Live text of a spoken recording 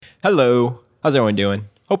Hello. How's everyone doing?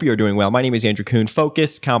 Hope you're doing well. My name is Andrew Kuhn,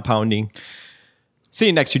 Focus Compounding.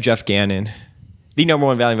 Sitting next to Jeff Gannon, the number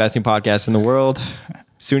one value investing podcast in the world,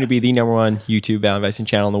 soon to be the number one YouTube value investing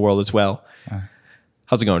channel in the world as well.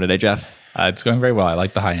 How's it going today, Jeff? It's going very well. I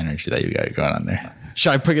like the high energy that you got going on there.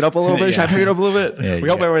 Should I pick it up a little bit? Yeah. We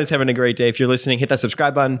hope everyone is having a great day. If you're listening, hit that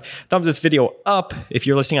subscribe button. Thumbs this video up. If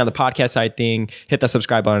you're listening on the podcast side thing, hit that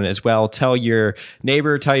subscribe button as well. Tell your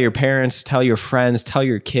neighbor, tell your parents, tell your friends, tell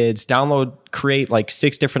your kids. Create like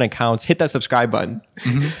 6 different accounts. Hit that subscribe button.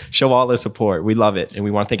 Show all the support. We love it. And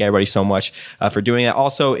we want to thank everybody so much for doing that.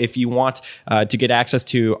 Also, if you want to get access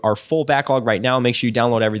to our full backlog right now, make sure you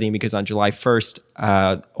download everything because on July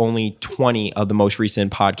 1st, only 20 of the most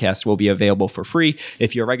recent podcasts will be available for free.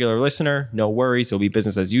 If you're a regular listener, no worries. It'll be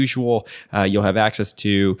business as usual. You'll have access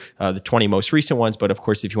to the 20 most recent ones. But of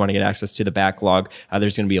course, if you want to get access to the backlog,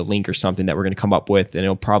 there's going to be a link or something that we're going to come up with, and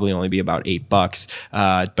it'll probably only be about $8.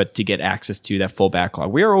 But to get access to that full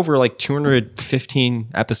backlog, we are over like 215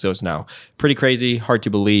 episodes now. Pretty crazy, hard to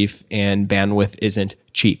believe, and bandwidth isn't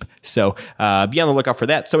cheap. So be on the lookout for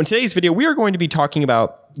that. So in today's video, we are going to be talking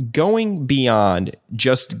about going beyond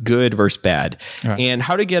just good versus bad, and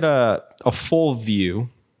how to get a full view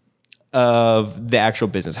of the actual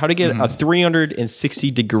business, how to get a 360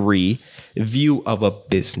 degree view of a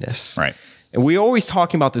business. Right. And we're always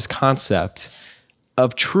talking about this concept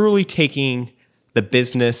of truly taking the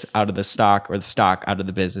business out of the stock or the stock out of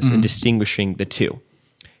the business and distinguishing the two.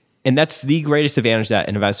 And that's the greatest advantage that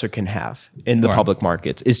an investor can have in the public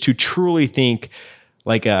markets, is to truly think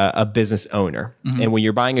like a business owner. And when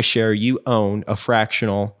you're buying a share, you own a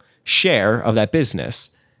fractional share of that business.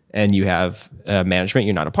 And you have management.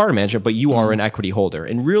 You're not a part of management, but you are an equity holder.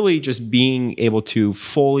 And really just being able to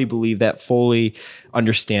fully believe that, fully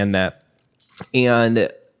understand that.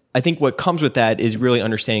 And I think what comes with that is really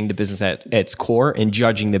understanding the business at its core and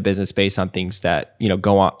judging the business based on things that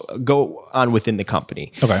go on within the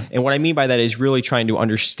company. Okay. And what I mean by that is really trying to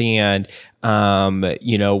understand,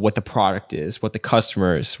 what the product is, what the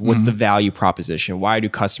customer is, what's the value proposition, why do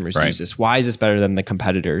customers use this, why is this better than the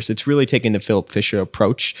competitors? It's really taking the Philip Fisher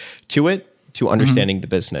approach to it, to understanding the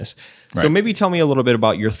business. So maybe tell me a little bit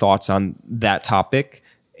about your thoughts on that topic,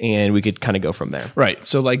 and we could kind of go from there. Right.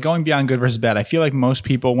 So like going beyond good versus bad, I feel like most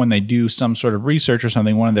people, when they do some sort of research or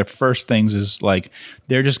something, one of their first things is like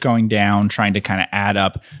they're just going down trying to kind of add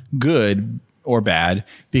up good or bad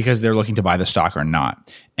because they're looking to buy the stock or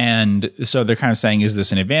not. And so they're kind of saying, is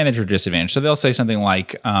this an advantage or disadvantage? So they'll say something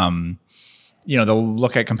like, they'll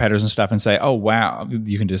look at competitors and stuff and say, oh, wow,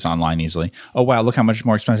 you can do this online easily. Oh, wow, look how much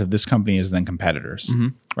more expensive this company is than competitors,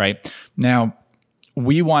 right? Now,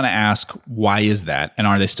 we want to ask, why is that? And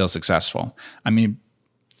are they still successful? I mean,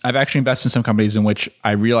 I've actually invested in some companies in which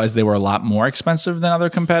I realized they were a lot more expensive than other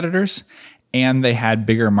competitors, and they had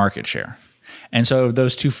bigger market share. And so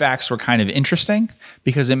those two facts were kind of interesting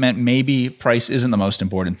because it meant maybe price isn't the most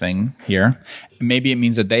important thing here. Maybe it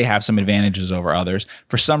means that they have some advantages over others.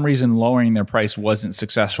 For some reason, lowering their price wasn't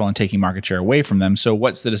successful in taking market share away from them. So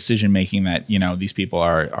what's the decision making that these people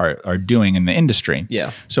are doing in the industry?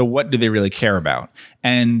 Yeah. So what do they really care about?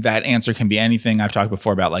 And that answer can be anything. I've talked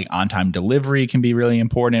before about like on-time delivery can be really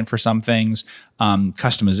important for some things.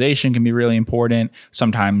 Customization can be really important.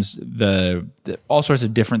 Sometimes the all sorts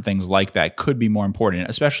of different things like that could be more important,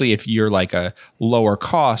 especially if you're like a lower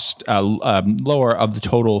cost, lower of the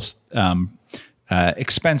total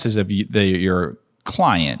expenses of your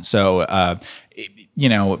client. So,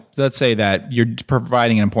 let's say that you're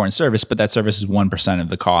providing an important service, but that service is 1% of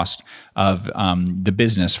the cost of the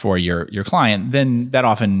business for your client. Then that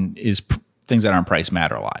often is things that aren't priced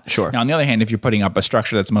matter a lot. Sure. Now, on the other hand, if you're putting up a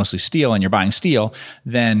structure that's mostly steel and you're buying steel,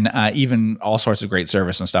 then even all sorts of great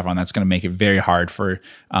service and stuff on that's going to make it very hard for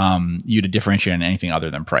you to differentiate on anything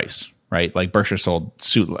other than price. Right, like Berkshire sold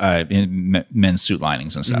men's suit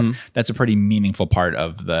linings and stuff. That's a pretty meaningful part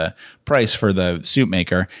of the price for the suit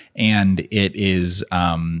maker, and it is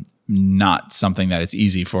not something that it's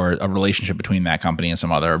easy for a relationship between that company and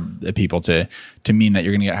some other people to mean that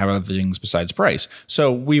you're going to have other things besides price.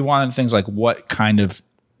 So we wanted things like what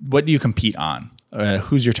do you compete on?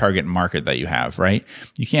 Who's your target market that you have? Right,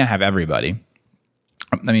 you can't have everybody.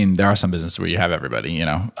 I mean, there are some businesses where you have everybody,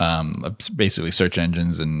 basically search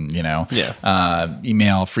engines and,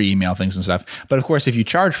 email, free email things and stuff. But of course, if you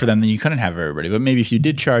charge for them, then you couldn't have everybody. But maybe if you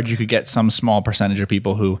did charge, you could get some small percentage of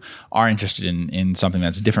people who are interested in something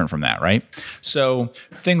that's different from that, right? So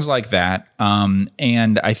things like that.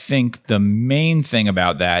 And I think the main thing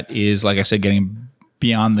about that is, like I said, getting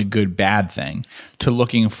beyond the good bad thing to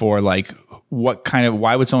looking for like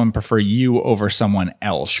why would someone prefer you over someone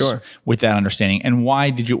else? Sure. With that understanding, and why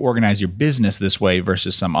did you organize your business this way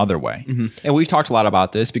versus some other way? And we've talked a lot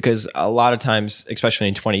about this because a lot of times, especially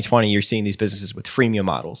in 2020, you're seeing these businesses with freemium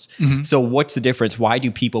models. So what's the difference? Why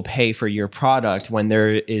do people pay for your product when there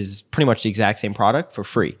is pretty much the exact same product for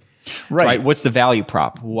free? Right. What's the value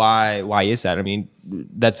prop? Why is that? I mean,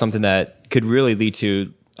 that's something that could really lead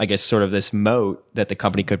to, I guess, sort of this moat that the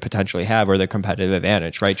company could potentially have, or their competitive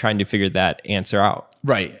advantage, right? Trying to figure that answer out.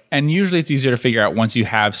 Right. And usually it's easier to figure out once you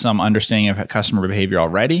have some understanding of customer behavior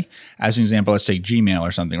already. As an example, let's take Gmail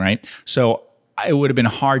or something, right? So it would have been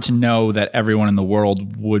hard to know that everyone in the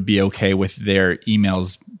world would be okay with their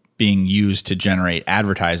emails being used to generate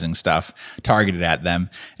advertising stuff targeted at them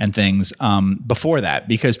and things before that,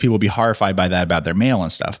 because people would be horrified by that about their mail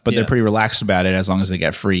and stuff. But they're pretty relaxed about it as long as they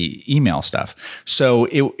get free email stuff. So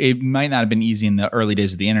it might not have been easy in the early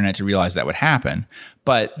days of the internet to realize that would happen.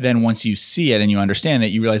 But then once you see it and you understand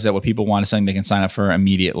it, you realize that what people want is something they can sign up for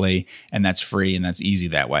immediately, and that's free and that's easy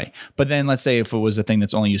that way. But then let's say if it was a thing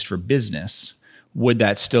that's only used for business, would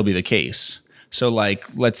that still be the case? So like,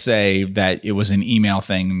 let's say that it was an email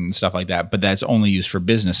thing and stuff like that, but that's only used for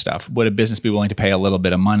business stuff. Would a business be willing to pay a little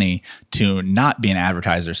bit of money to not be an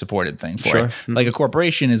advertiser supported thing for it? Like a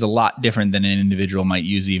corporation is a lot different than an individual might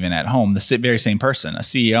use even at home. The very same person, a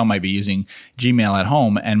CEO might be using Gmail at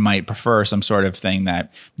home and might prefer some sort of thing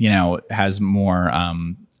that, has more,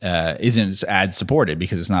 isn't ad supported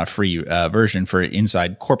because it's not a free version for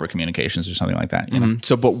inside corporate communications or something like that. You know?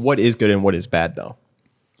 So, but what is good and what is bad though?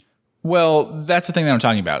 Well, that's the thing that I'm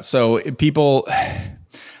talking about. So people,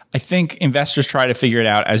 I think investors try to figure it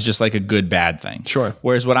out as just like a good, bad thing. Sure.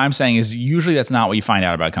 Whereas what I'm saying is usually that's not what you find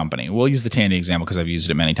out about a company. We'll use the Tandy example because I've used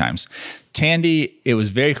it many times. Tandy, it was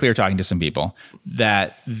very clear talking to some people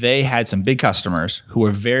that they had some big customers who were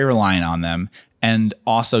very reliant on them and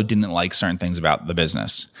also didn't like certain things about the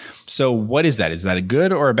business. So what is that? Is that a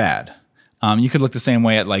good or a bad? You could look the same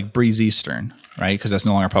way at like Breeze Eastern, right? Because that's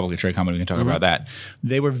no longer a publicly traded company. We can talk about that.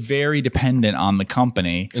 They were very dependent on the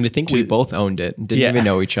company. And I think we both owned it and didn't even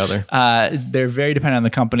know each other. They're very dependent on the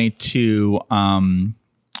company to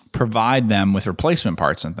provide them with replacement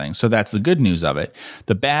parts and things. So that's the good news of it.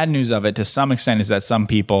 The bad news of it, to some extent, is that some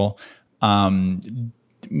people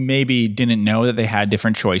maybe didn't know that they had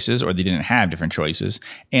different choices, or they didn't have different choices,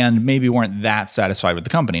 and maybe weren't that satisfied with the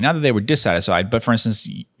company. Not that they were dissatisfied, but for instance,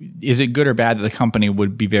 is it good or bad that the company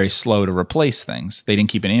would be very slow to replace things? They didn't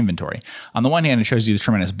keep an inventory. On the one hand, it shows you the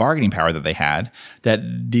tremendous bargaining power that they had, that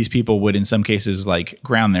these people would in some cases like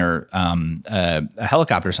ground their a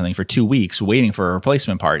helicopter or something for 2 weeks waiting for a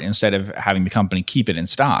replacement part instead of having the company keep it in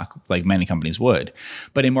stock like many companies would.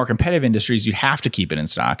 But in more competitive industries, you'd have to keep it in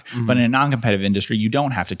stock. But in a non-competitive industry, you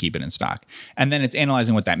don't have to keep it in stock. And then it's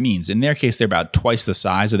analyzing what that means. In their case, they're about twice the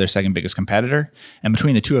size of their second biggest competitor. And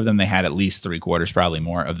between the two of them, they had at least 3/4, probably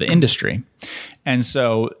more, of the industry. And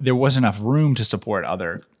so there was enough room to support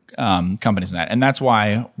other companies in that. And that's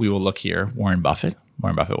why we will look here, Warren Buffett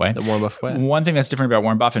way. The Warren Buffett way. One thing that's different about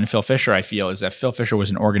Warren Buffett and Phil Fisher, I feel, is that Phil Fisher was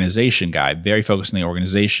an organization guy, very focused on the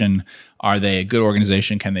organization. Are they a good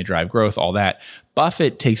organization? Can they drive growth? All that.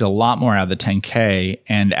 Buffett takes a lot more out of the 10K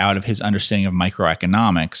and out of his understanding of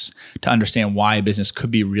microeconomics to understand why a business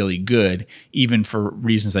could be really good, even for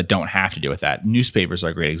reasons that don't have to do with that. Newspapers are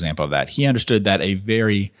a great example of that. He understood that a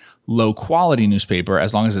very low quality newspaper,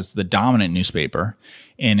 as long as it's the dominant newspaper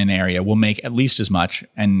in an area, will make at least as much,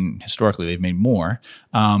 and historically they've made more,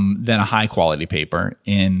 than a high quality paper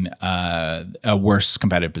in a worse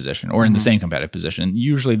competitive position or in the same competitive position.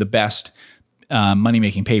 Usually the best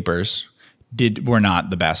money-making papers were not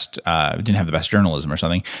the best, didn't have the best journalism or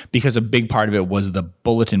something, because a big part of it was the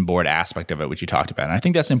bulletin board aspect of it, which you talked about. And I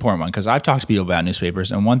think that's an important one, because I've talked to people about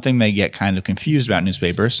newspapers, and one thing they get kind of confused about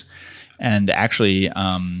newspapers, and actually,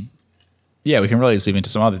 we can really leave into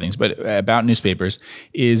some other things, but about newspapers,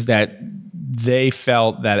 is that they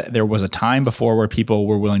felt that there was a time before where people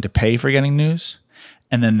were willing to pay for getting news,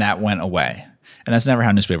 and then that went away. And that's never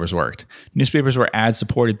how newspapers worked. Newspapers were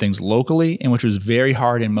ad-supported things locally, and which was very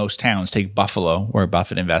hard in most towns. Take Buffalo, where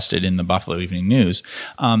Buffett invested in the Buffalo Evening News.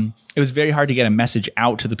 It was very hard to get a message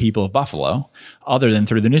out to the people of Buffalo other than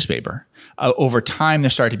through the newspaper. Over time, there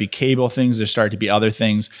started to be cable things, there started to be other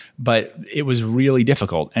things, but it was really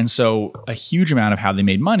difficult. And so a huge amount of how they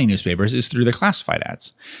made money, newspapers, is through the classified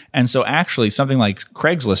ads. And so actually something like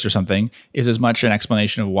Craigslist or something is as much an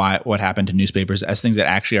explanation of what happened to newspapers as things that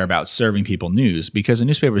actually are about serving people news, because a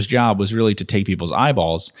newspaper's job was really to take people's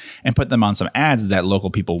eyeballs and put them on some ads that local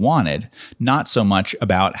people wanted, not so much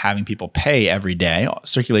about having people pay every day.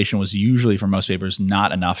 Circulation was usually for most papers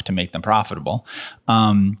not enough to make them profitable.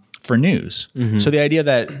 For news. So the idea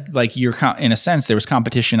that like in a sense, there was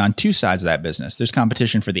competition on two sides of that business. There's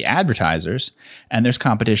competition for the advertisers and there's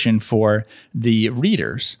competition for the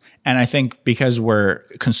readers. And I think because we're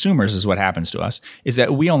consumers is what happens to us, is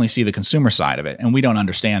that we only see the consumer side of it and we don't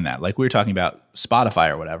understand that. Like we were talking about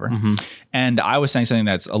Spotify or whatever. And I was saying something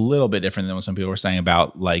that's a little bit different than what some people were saying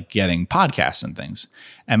about like getting podcasts and things.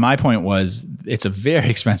 And my point was it's a very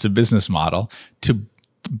expensive business model to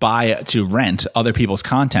rent other people's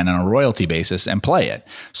content on a royalty basis and play it.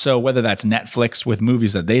 So whether that's Netflix with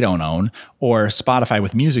movies that they don't own or Spotify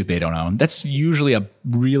with music they don't own, that's usually a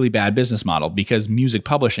really bad business model because music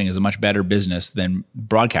publishing is a much better business than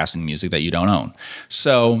broadcasting music that you don't own.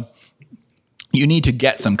 So you need to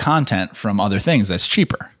get some content from other things that's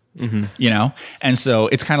cheaper. You know? And so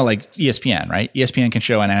it's kind of like ESPN, right? ESPN can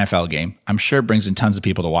show an NFL game. I'm sure it brings in tons of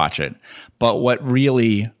people to watch it. But what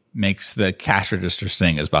really makes the cash register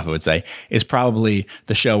sing, as Buffett would say, is probably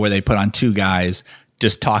the show where they put on two guys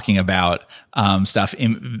just talking about stuff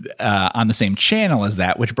on the same channel as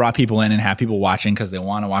that, which brought people in and have people watching because they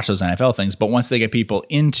want to watch those NFL things. But once they get people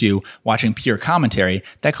into watching pure commentary,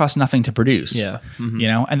 that costs nothing to produce. Yeah. You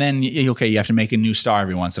know, and then, okay, you have to make a new star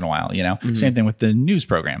every once in a while, you know, same thing with the news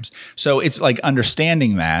programs. So it's like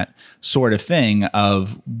understanding that sort of thing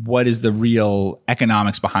of what is the real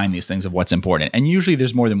economics behind these things of what's important. And usually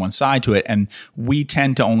there's more than one side to it. And we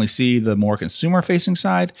tend to only see the more consumer facing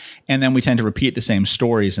side. And then we tend to repeat the same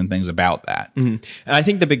stories and things about that. And I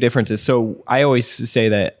think the big difference is, so I always say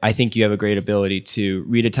that I think you have a great ability to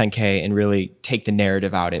read a 10K and really take the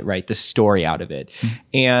narrative out of it, right? The story out of it.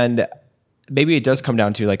 And maybe it does come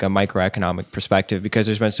down to like a microeconomic perspective, because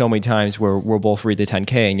there's been so many times where we'll both read the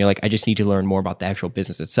 10K and you're like, I just need to learn more about the actual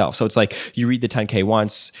business itself. So it's like you read the 10K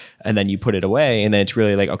once and then you put it away, and then it's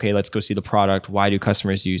really like, okay, let's go see the product. Why do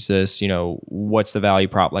customers use this? You know, what's the value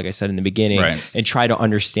prop, like I said in the beginning, and try to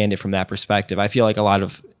understand it from that perspective. I feel like a lot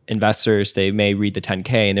of investors, they may read the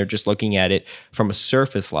 10K and they're just looking at it from a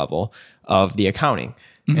surface level of the accounting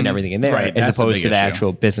and everything in there, as opposed to the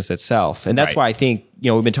actual business itself. And that's why I think, you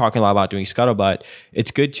know, we've been talking a lot about doing Scuttlebutt.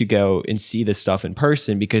 It's good to go and see this stuff in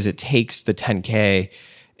person, because it takes the 10K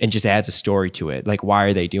and just adds a story to it. Like, why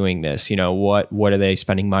are they doing this? You know, what are they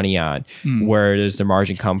spending money on? Where does their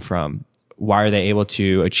margin come from? Why are they able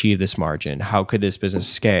to achieve this margin? How could this business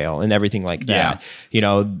scale? And everything like that. You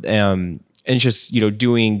know, and just, you know,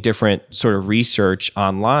 doing different sort of research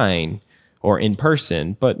online or in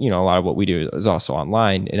person. But, you know, a lot of what we do is also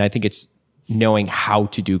online. And I think it's knowing how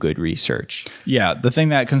to do good research. Yeah. The thing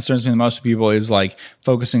that concerns me the most with people is like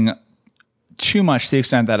focusing too much to the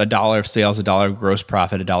extent that $1 of sales, $1 of gross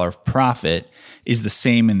profit, $1 of profit is the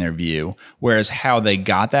same in their view, whereas how they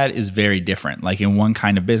got that is very different. Like in one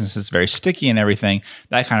kind of business, it's very sticky and everything.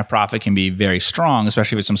 That kind of profit can be very strong,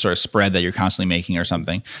 especially if it's some sort of spread that you're constantly making or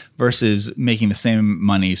something, versus making the same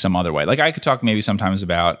money some other way. Like I could talk maybe sometimes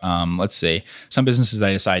about, let's say, some businesses that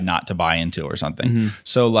I decide not to buy into or something.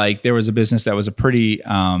 So like there was a business that was a pretty,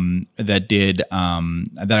 that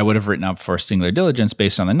I would have written up for Singular Diligence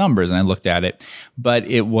based on the numbers, and I looked at it, but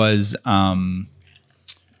it was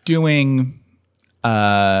doing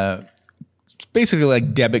basically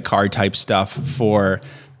like debit card type stuff for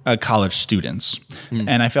college students.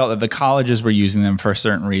 And I felt that the colleges were using them for a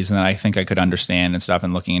certain reason that I think I could understand and stuff,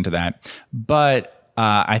 and looking into that. But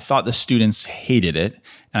I thought the students hated it,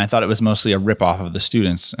 and I thought it was mostly a ripoff of the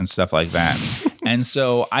students and stuff like that. And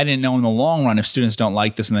so I didn't know in the long run, if students don't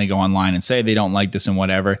like this and they go online and say they don't like this and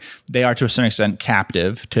whatever, they are to a certain extent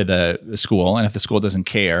captive to the school. And if the school doesn't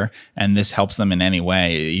care and this helps them in any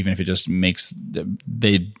way, even if it just makes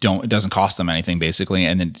it doesn't cost them anything basically,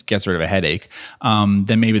 and then gets rid of a headache,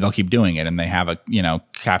 then maybe they'll keep doing it and they have a, you know,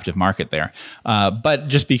 captive market there. But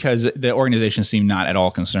just because the organization seemed not at all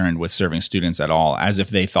concerned with serving students at all, as if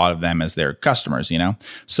they thought of them as their customers, you know?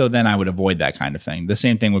 So then I would avoid that kind of thing. The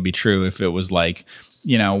same thing would be true if it was like,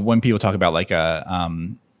 you know, when people talk about like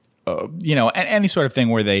you know, any sort of thing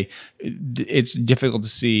where it's difficult to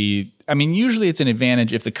see. I mean, usually it's an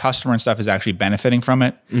advantage if the customer and stuff is actually benefiting from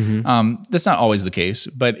it. That's not always the case,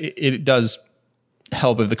 but it does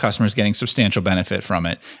help if the customer is getting substantial benefit from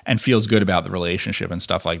it and feels good about the relationship and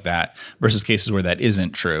stuff like that, versus cases where that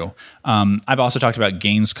isn't true. I've also talked about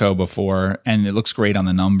Gainsco before, and it looks great on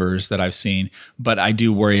the numbers that I've seen, but I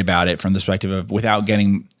do worry about it from the perspective of without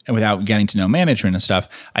getting to know management and stuff.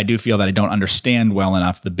 I do feel that I don't understand well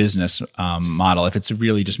enough the business model if it's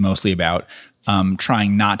really just mostly about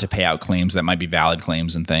trying not to pay out claims that might be valid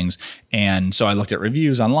claims and things. And so I looked at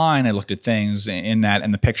reviews online, I looked at things in that,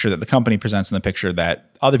 and the picture that the company presents and the picture that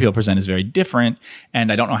other people present is very different.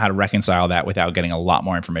 And I don't know how to reconcile that without getting a lot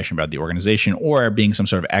more information about the organization or being some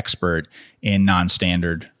sort of expert in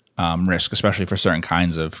non-standard risk, especially for certain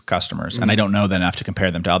kinds of customers. And I don't know that enough to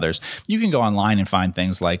compare them to others. You can go online and find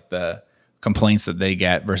things like the complaints that they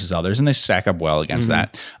get versus others, and they stack up well against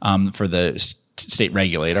that for the state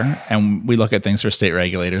regulator. And we look at things for state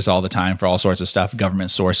regulators all the time for all sorts of stuff, government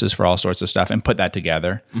sources for all sorts of stuff, and put that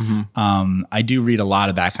together. I do read a lot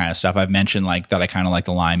of that kind of stuff. I've mentioned like that I kind of like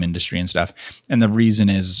the lime industry and stuff. And the reason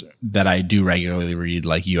is that I do regularly read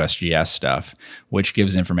like USGS stuff, which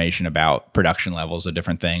gives information about production levels of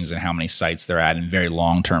different things and how many sites they're at, and very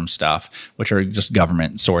long-term stuff, which are just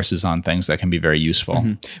government sources on things that can be very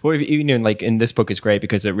useful. Well, even like in this book is great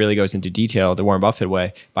because it really goes into detail. The Warren Buffett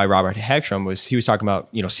Way by Robert Hagstrom he was talking about,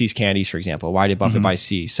 See's Candies, for example. Why did Buffett buy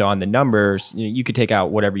See's? So on the numbers, you could take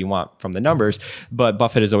out whatever you want from the numbers, but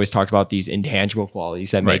Buffett has always talked about these intangible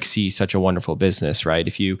qualities that make See's such a wonderful business, right?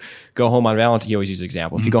 If you go home on Valentine's, he always uses an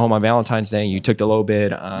example. If you go home on Valentine's Day and you took the low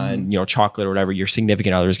bid on, chocolate or whatever, your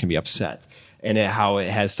significant others can be upset. And how it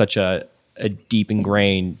has such a deep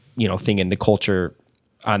ingrained, thing in the culture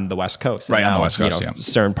on the West Coast. Right, on the West Coast,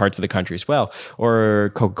 certain parts of the country as well.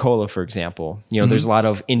 Or Coca-Cola, for example. There's a lot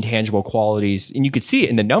of intangible qualities, and you could see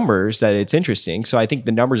it in the numbers that it's interesting. So I think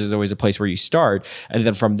the numbers is always a place where you start, and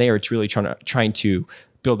then from there, it's really trying to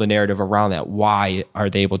build a narrative around that. Why are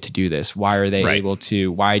they able to do this? Why are they able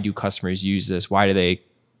to? Why do customers use this? Why do they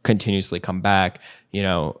continuously come back?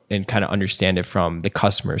 And kind of understand it from the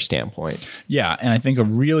customer standpoint. Yeah, and I think a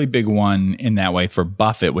really big one in that way for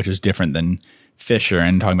Buffett, which is different than Fisher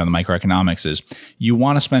and talking about the microeconomics, is you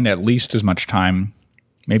want to spend at least as much time,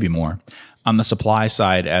 maybe more, on the supply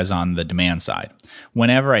side as on the demand side.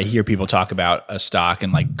 Whenever I hear people talk about a stock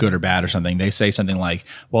and like good or bad or something, they say something like,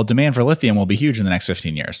 well, demand for lithium will be huge in the next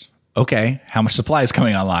 15 years. Okay, how much supply is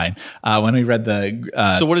coming online? When we read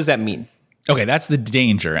the... So what does that mean? Okay, that's the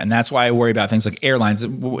danger. And that's why I worry about things like airlines.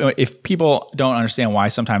 If people don't understand why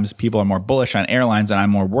sometimes people are more bullish on airlines and I'm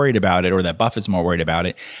more worried about it, or that Buffett's more worried about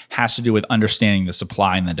it, has to do with understanding the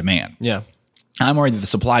supply and the demand. Yeah. I'm worried that the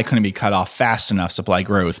supply couldn't be cut off fast enough, supply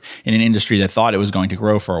growth, in an industry that thought it was going to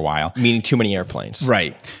grow for a while. Meaning too many airplanes.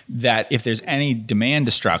 Right. That if there's any demand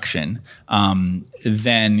destruction,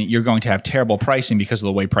 then you're going to have terrible pricing because of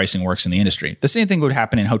the way pricing works in the industry. The same thing would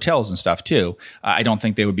happen in hotels and stuff too. I don't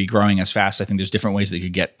think they would be growing as fast. I think there's different ways that you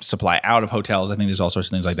could get supply out of hotels. I think there's all sorts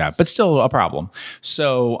of things like that, but still a problem.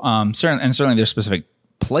 So certainly there's specific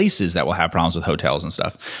places that will have problems with hotels and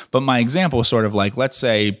stuff. But my example was sort of like, let's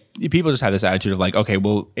say people just have this attitude of like, okay,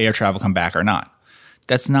 will air travel come back or not?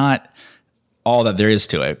 That's not all that there is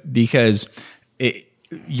to it, because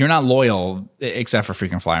you're not loyal, except for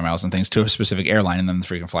frequent flyer miles and things, to a specific airline, and then the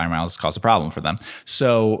frequent flyer miles cause a problem for them.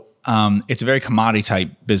 So it's a very commodity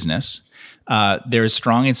type business. There's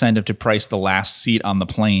strong incentive to price the last seat on the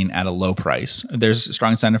plane at a low price. There's a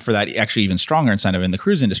strong incentive for that, actually even stronger incentive in the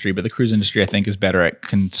cruise industry, but the cruise industry, I think, is better at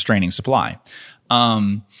constraining supply.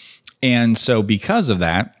 And so because of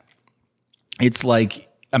that, it's like,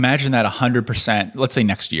 imagine that 100%, let's say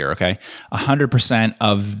next year, okay? 100%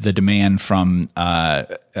 of the demand from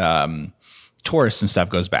tourists and stuff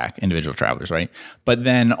goes back, individual travelers, right? But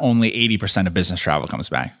then only 80% of business travel comes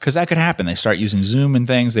back, because that could happen. They start using Zoom and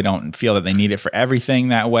things. They don't feel that they need it for everything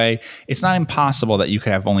that way. It's not impossible that you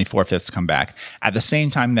could have only 4/5 come back at the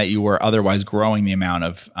same time that you were otherwise growing the amount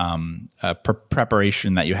of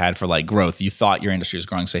preparation that you had for like growth. You thought your industry was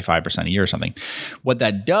growing, say 5% a year or something. What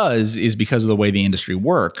that does is, because of the way the industry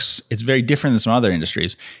works, it's very different than some other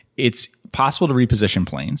industries. It's possible to reposition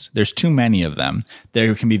planes. There's too many of them.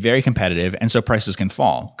 They can be very competitive, and so prices can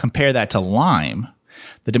fall. Compare that to lime.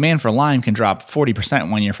 The demand for lime can drop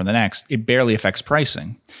 40% one year from the next. It barely affects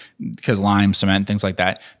pricing, because lime, cement, things like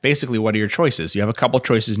that. Basically, what are your choices? You have a couple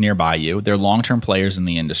choices nearby you. They're long-term players in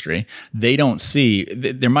the industry. They don't see,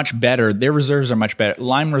 they're much better. Their reserves are much better.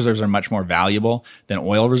 Lime reserves are much more valuable than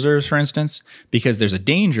oil reserves, for instance, because there's a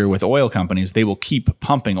danger with oil companies. They will keep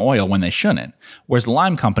pumping oil when they shouldn't, whereas the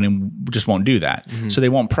lime company just won't do that. Mm-hmm. So they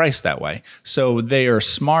won't price that way. So they are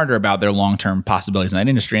smarter about their long-term possibilities in that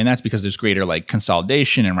industry, and that's because there's greater like consolidation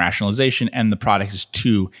automation and rationalization, and the product is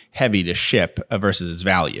too heavy to ship versus its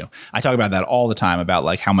value. I talk about that all the time, about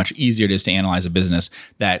like how much easier it is to analyze a business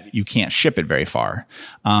that you can't ship it very far.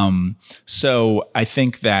 So I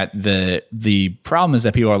think that the problem is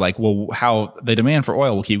that people are like, well, how the demand for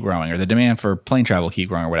oil will keep growing, or the demand for plane travel will keep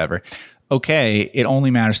growing, or whatever. Okay, it only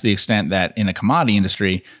matters to the extent that in a commodity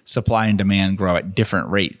industry, supply and demand grow at different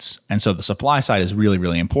rates. And so the supply side is really,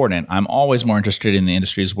 really important. I'm always more interested in the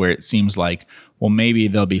industries where it seems like, well, maybe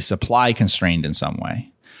they'll be supply constrained in some way.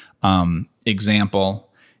 Example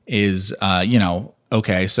is,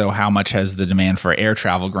 okay, so how much has the demand for air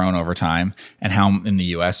travel grown over time, and how in the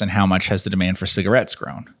US, and how much has the demand for cigarettes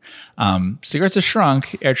grown? Cigarettes have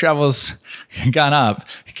shrunk, air travel's gone up.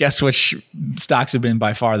 Guess which stocks have been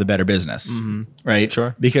by far the better business, right?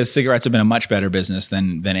 Sure. Because cigarettes have been a much better business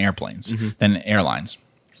than airplanes, than airlines.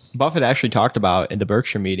 Buffett actually talked about in the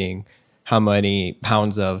Berkshire meeting how many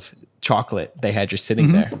pounds of chocolate they had just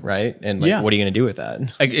sitting there, right? And like, what are you going to do with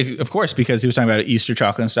that? Of course, because he was talking about Easter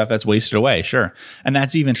chocolate and stuff that's wasted away. Sure. And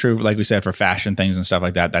that's even true, like we said, for fashion things and stuff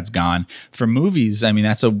like that. That's gone. For movies, I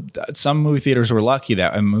mean, some movie theaters were lucky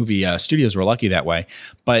that movie studios were lucky that way.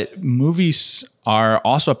 But movies are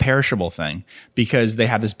also a perishable thing because they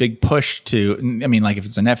have this big push to, I mean, like if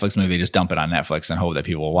it's a Netflix movie, they just dump it on Netflix and hope that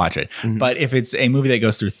people will watch it. But if it's a movie that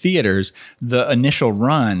goes through theaters, the initial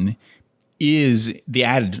run is the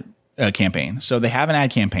ad campaign. So they have an ad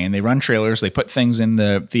campaign, they run trailers, they put things in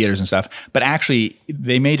the theaters and stuff, but actually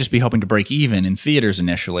they may just be hoping to break even in theaters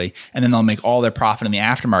initially, and then they'll make all their profit in the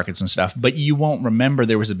aftermarkets and stuff, but you won't remember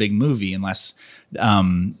there was a big movie unless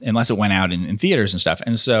it went out in theaters and stuff.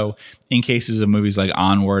 And so in cases of movies like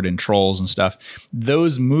Onward and Trolls and stuff,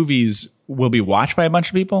 those movies will be watched by a bunch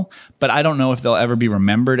of people, but I don't know if they'll ever be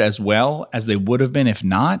remembered as well as they would have been if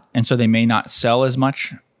not, and so they may not sell as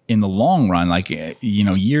much in the long run, like,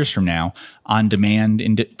 years from now, on demand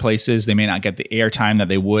in places. They may not get the airtime that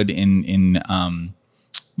they would in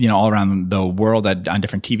all around the world on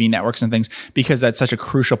different TV networks and things, because that's such a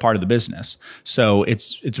crucial part of the business. So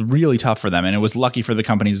it's really tough for them. And it was lucky for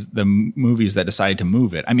the movies that decided to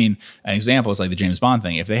move it. I mean, an example is like the James Bond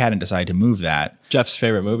thing. If they hadn't decided to move that, Jeff's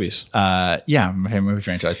favorite movies. My favorite movie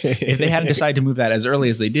franchise. If they hadn't decided to move that as early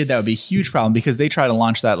as they did, that would be a huge problem, because they try to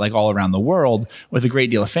launch that like all around the world with a great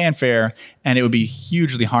deal of fanfare, and it would be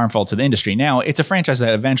hugely harmful to the industry. Now, it's a franchise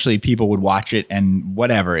that eventually people would watch it and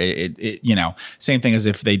whatever. Same thing as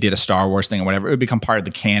if they did a Star Wars thing or whatever. It would become part of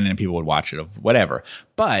the canon and people would watch it of whatever.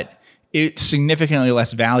 But it's significantly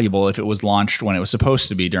less valuable if it was launched when it was supposed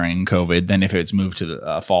to be during COVID than if it's moved to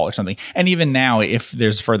the fall or something. And even now, if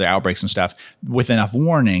there's further outbreaks and stuff, with enough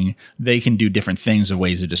warning, they can do different things of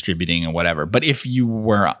ways of distributing and whatever. But if you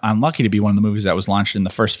were unlucky to be one of the movies that was launched in the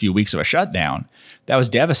first few weeks of a shutdown, that was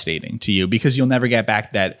devastating to you, because you'll never get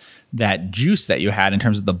back that juice that you had in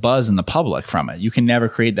terms of the buzz in the public from it. You can never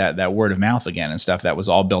create that word of mouth again and stuff that was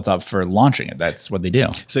all built up for launching it. That's what they do.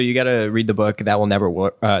 So you got to read the book That Will Never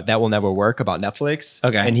Work about Netflix.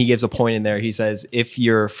 Okay. And he gives a point in there. He says, if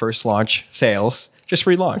your first launch fails, just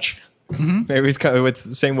relaunch. Maybe it's kind of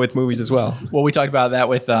same with movies as well. Well, we talked about that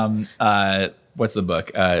with what's the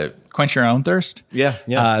book? Quench Your Own Thirst. Yeah.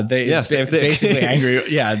 Same thing. Basically angry.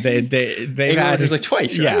 Yeah. They've had Orchard's like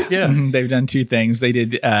twice, right? Yeah. They've done two things. They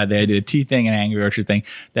did a tea thing and Angry Orchard thing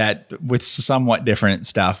that with somewhat different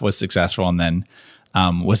stuff was successful, and then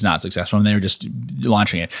was not successful, and they were just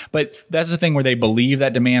launching it. But that's the thing where they believe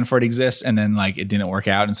that demand for it exists, and then like it didn't work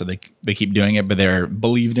out, and so they keep doing it, but they're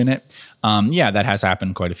believed in it. That has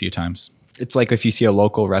happened quite a few times. It's like if you see a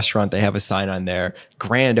local restaurant, they have a sign on there,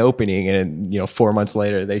 grand opening, and 4 months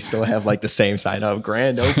later they still have like the same sign up,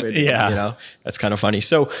 grand opening. That's kind of funny.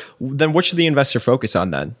 So then what should the investor focus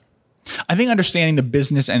on then? I think understanding the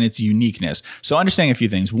business and its uniqueness. So understanding a few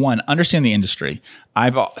things. One, understand the industry.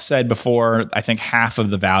 I've said before, I think half of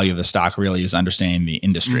the value of the stock really is understanding the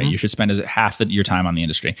industry. You should spend half your time on the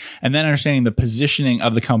industry. And then understanding the positioning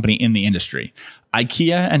of the company in the industry.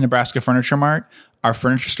 IKEA and Nebraska Furniture Mart are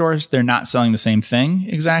furniture stores. They're not selling the same thing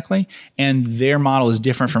exactly, and their model is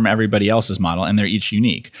different from everybody else's model, and they're each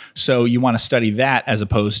unique. So you want to study that as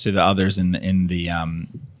opposed to the others in the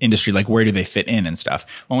industry, like where do they fit in and stuff.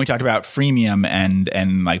 When we talked about freemium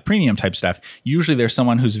and like premium type stuff, usually there's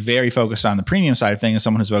someone who's very focused on the premium side of things and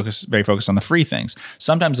someone who's very focused on the free things.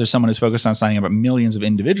 Sometimes there's someone who's focused on signing up millions of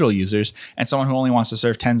individual users and someone who only wants to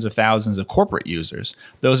serve tens of thousands of corporate users.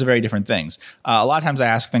 Those are very different things. A lot of times I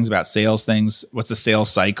ask things about sales things. What's the sales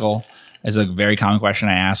cycle? is a very common question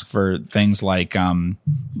I ask for things like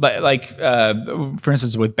for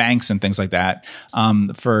instance, with banks and things like that,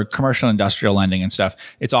 for commercial industrial lending and stuff,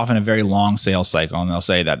 it's often a very long sales cycle. And they'll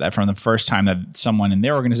say that from the first time that someone in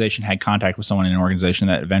their organization had contact with someone in an organization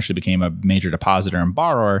that eventually became a major depositor and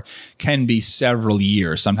borrower can be several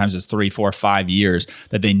years. Sometimes it's 3, 4, 5 years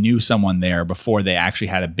that they knew someone there before they actually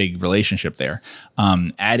had a big relationship there.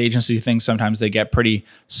 Ad agency things, sometimes they get pretty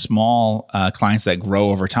small clients that grow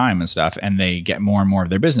over time and stuff, and they get more and more of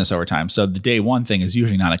their business over time. So the day one thing is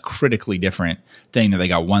usually not a critically different thing that they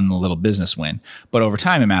got one little business win. But over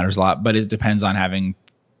time, it matters a lot. But it depends on having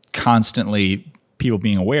constantly people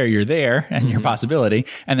being aware you're there and your possibility.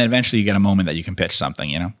 And then eventually you get a moment that you can pitch something,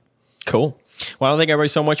 you know? Cool. Well, I want to thank everybody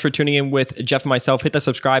so much for tuning in with Jeff and myself. Hit the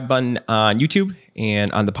subscribe button on YouTube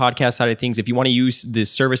and on the podcast side of things. If you want to use the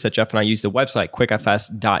service that Jeff and I use, the website,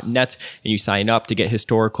 quickfs.net, and you sign up to get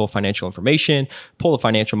historical financial information, pull the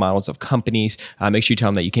financial models of companies, make sure you tell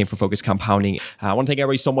them that you came from Focus Compounding. I want to thank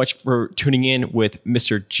everybody so much for tuning in with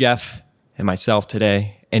Mr. Jeff and myself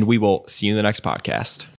today, and we will see you in the next podcast.